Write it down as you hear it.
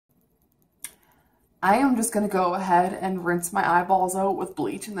I am just gonna go ahead and rinse my eyeballs out with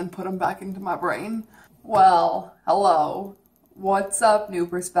bleach and then put them back into my brain. Well, hello. What's up, new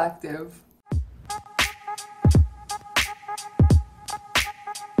perspective?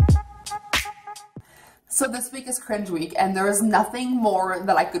 So this week is cringe week, and there is nothing more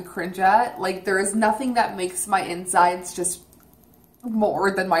that I could cringe at. Like, there is nothing that makes my insides just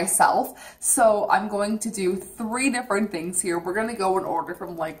more than myself. So I'm going to do 3 different things here. We're gonna go in order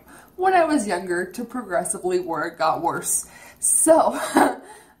from like when I was younger to progressively where it got worse. So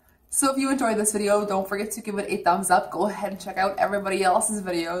if you enjoyed this video, don't forget to give it a thumbs up. Go ahead and check out everybody else's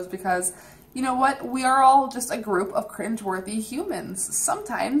videos, because you know what? We are all just a group of cringeworthy humans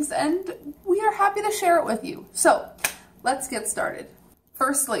sometimes, and we are happy to share it with you. So let's get started.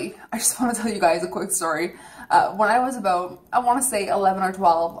 Firstly, I just want to tell you guys a quick story. When I was about, I want to say 11 or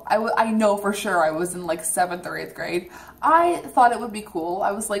 12, I know for sure I was in like 7th or 8th grade. I thought it would be cool.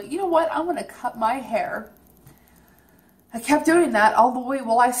 I was like, you know what? I'm going to cut my hair. I kept doing that all the way.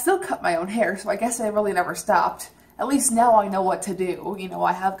 Well, I still cut my own hair, so I guess I really never stopped. At least now I know what to do. You know,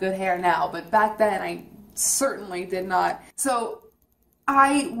 I have good hair now, but back then I certainly did not. So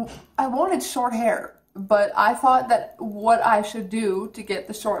I wanted short hair, but I thought that what I should do to get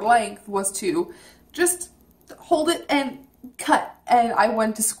the short length was to just hold it and cut. And I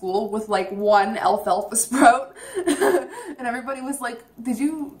went to school with like 1 alfalfa sprout and everybody was like, did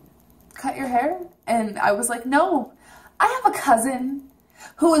you cut your hair? And I was like, no, I have a cousin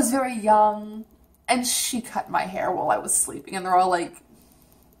who is very young and she cut my hair while I was sleeping. And they're all like,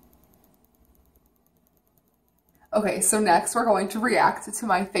 okay, so next we're going to react to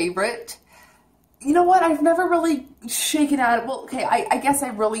my favorite. You know what? I've never really shaken out it. Well, okay, I guess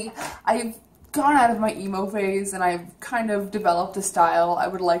I've gone out of my emo phase and I've kind of developed a style. I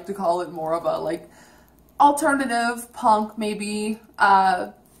would like to call it more of a like alternative punk, maybe.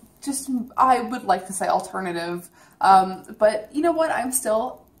 I would like to say alternative. But you know what? I'm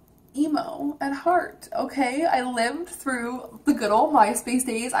still emo at heart, okay? I lived through the good old MySpace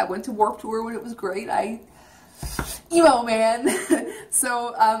days. I went to Warped Tour when it was great. Emo man.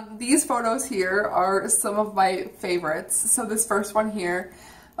 So these photos here are some of my favorites. So this first one here,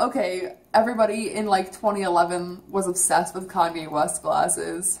 okay, everybody in like 2011 was obsessed with Kanye West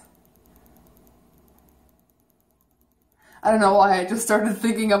glasses. I don't know why I just started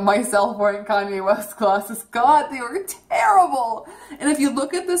thinking of myself wearing Kanye West glasses. God, they were terrible! And if you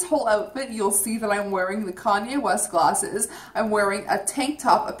look at this whole outfit, you'll see that I'm wearing the Kanye West glasses. I'm wearing a tank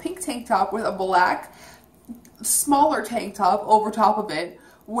top, a pink tank top with a black smaller tank top over top of it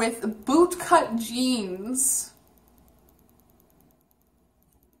with bootcut jeans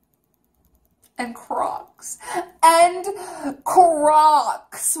and Crocs. And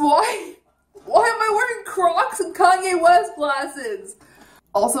Crocs! Why am I wearing Crocs and Kanye West glasses?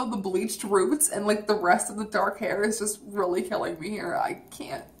 Also, the bleached roots and like the rest of the dark hair is just really killing me here. I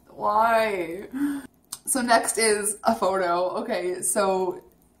can't. Why? So next is a photo. Okay, so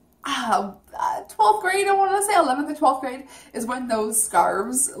 12th grade, I want to say 11th or 12th grade is when those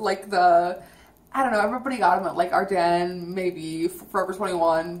scarves, like the, I don't know, everybody got them at like Ardennes, maybe Forever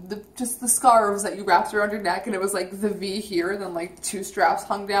 21, just the scarves that you wrapped around your neck and it was like the V here and then like 2 straps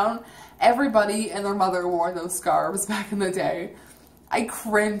hung down. Everybody and their mother wore those scarves back in the day. I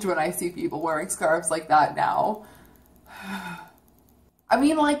cringe when I see people wearing scarves like that now. I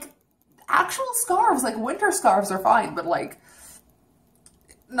mean, like, actual scarves, like winter scarves are fine, but like,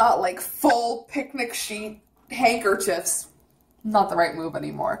 not like full picnic sheet handkerchiefs. Not the right move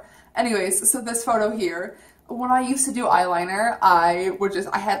anymore. Anyways, so this photo here, when I used to do eyeliner, I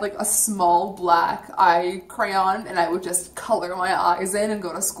had like a small black eye crayon and I would just color my eyes in and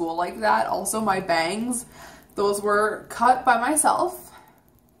go to school like that. Also my bangs, those were cut by myself.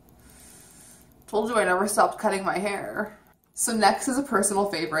 Told you I never stopped cutting my hair. So next is a personal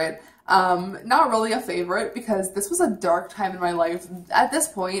favorite. Not really a favorite because this was a dark time in my life. At this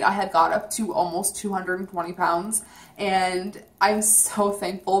point, I had got up to almost 220 pounds and I'm so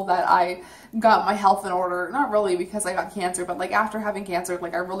thankful that I got my health in order. Not really because I got cancer, but like after having cancer,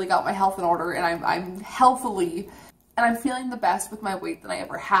 like I really got my health in order and I'm healthily and I'm feeling the best with my weight than I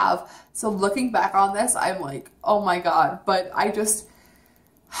ever have. So looking back on this, I'm like, oh my God, but I just,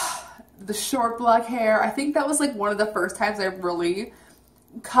 the short black hair, I think that was like one of the first times I really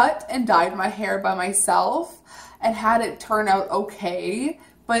cut and dyed my hair by myself and had it turn out okay.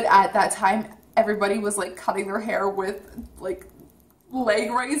 But at that time, everybody was like cutting their hair with like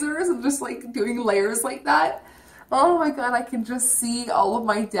leg razors and just like doing layers like that. Oh my God, I can just see all of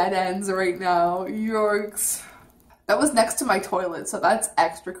my dead ends right now. Yikes. That was next to my toilet, so that's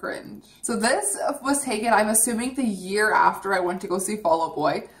extra cringe. So this was taken, I'm assuming, the year after I went to go see Fall Out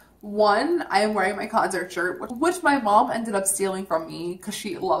Boy. One, I am wearing my concert shirt, which my mom ended up stealing from me because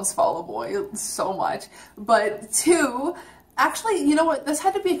she loves Fall Out Boy so much. But two, actually, you know what? This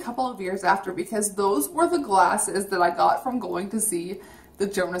had to be a couple of years after, because those were the glasses that I got from going to see the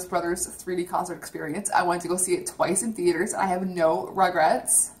Jonas Brothers 3D concert experience. I went to go see it twice in theaters, and I have no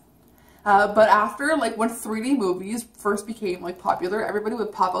regrets. But after, like, when 3D movies first became, like, popular, everybody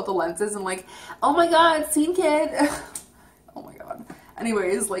would pop out the lenses and, like, oh my god, scene kid. Oh my god.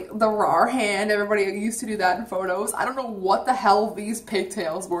 Anyways, like, the raw hand, everybody used to do that in photos. I don't know what the hell these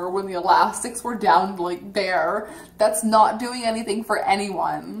pigtails were when the elastics were down, like, there. That's not doing anything for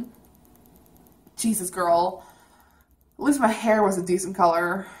anyone. Jesus, girl. At least my hair was a decent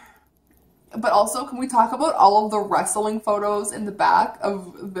color. But also, can we talk about all of the wrestling photos in the back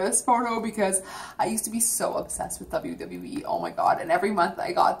of this photo? Because I used to be so obsessed with WWE. Oh my god. And every month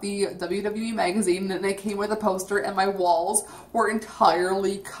I got the WWE magazine and it came with a poster, and my walls were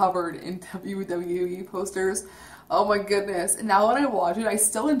entirely covered in WWE posters. Oh my goodness. And now when I watch it, I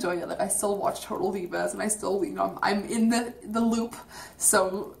still enjoy it. Like, I still watch Total Divas, and I still, you know, I'm in the loop.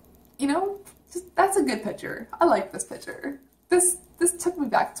 So, you know, that's a good picture. I like this picture. This took me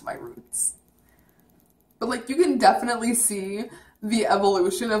back to my roots. But, like, you can definitely see the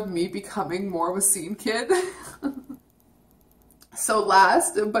evolution of me becoming more of a scene kid. So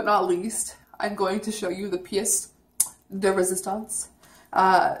last but not least, I'm going to show you the pièce de résistance.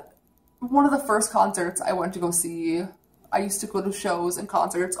 One of the first concerts I went to go see. I used to go to shows and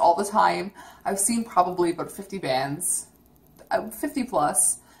concerts all the time. I've seen probably about 50 bands, 50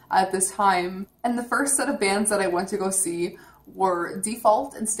 plus at this time. And the first set of bands that I went to go see were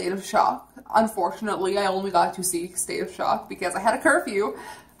Default and State of Shock. Unfortunately, I only got to see State of Shock because I had a curfew.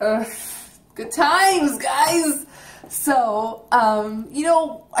 Good times, guys! So, you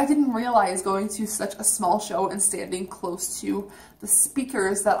know, I didn't realize going to such a small show and standing close to the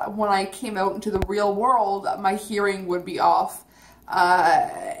speakers that when I came out into the real world, my hearing would be off,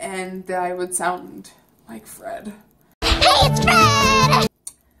 and I would sound like Fred. Hey, it's Fred!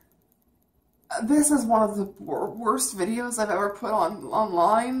 This is one of the worst videos I've ever put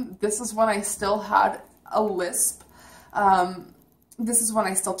online. This is when I still had a lisp. This is when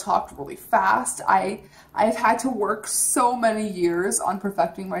I still talked really fast. I've had to work so many years on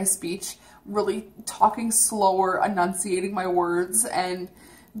perfecting my speech, really talking slower, enunciating my words, and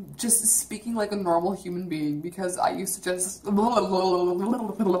just speaking like a normal human being, because I used to just and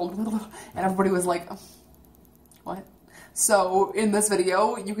everybody was like, what? So in this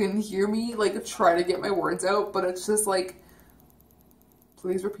video, you can hear me like try to get my words out, but it's just like,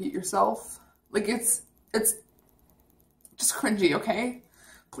 please repeat yourself. Like, it's just cringy, okay?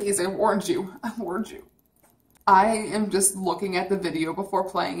 Please, I warned you. I warned you. I am just looking at the video before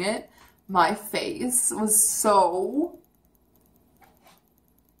playing it. My face was so...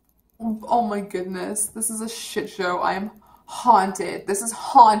 Oh my goodness. This is a shit show. I am haunted. This is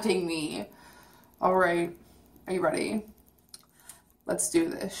haunting me. Alright. Are you ready? Let's do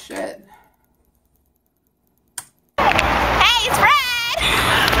this shit. Hey, it's Fred!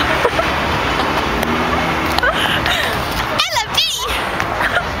 I love Diddy!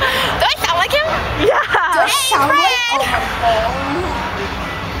 Do I sound like him? Yeah! Do I sound like? Oh my god.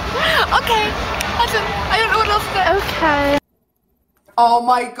 Okay, listen, I don't know what else to say. Okay. Oh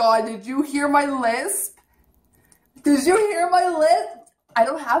my god, did you hear my lisp? Did you hear my lisp? I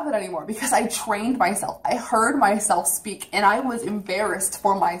don't have it anymore because I trained myself. I heard myself speak and I was embarrassed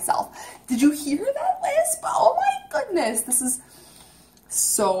for myself. Did you hear that lisp? Oh my goodness. This is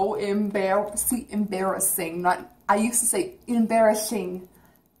so embarrassing. Not, I used to say embarrassing.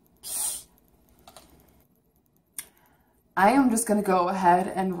 I am just going to go ahead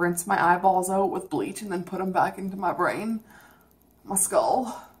and rinse my eyeballs out with bleach and then put them back into my brain, my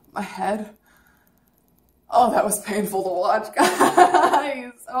skull, my head. Oh, that was painful to watch,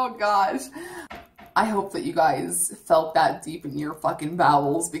 guys. Oh, gosh. I hope that you guys felt that deep in your fucking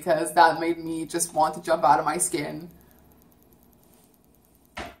bowels, because that made me just want to jump out of my skin.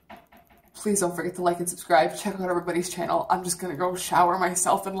 Please don't forget to like and subscribe. Check out everybody's channel. I'm just gonna go shower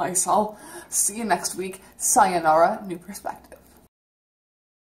myself in Lysol. See you next week. Sayonara, new perspective.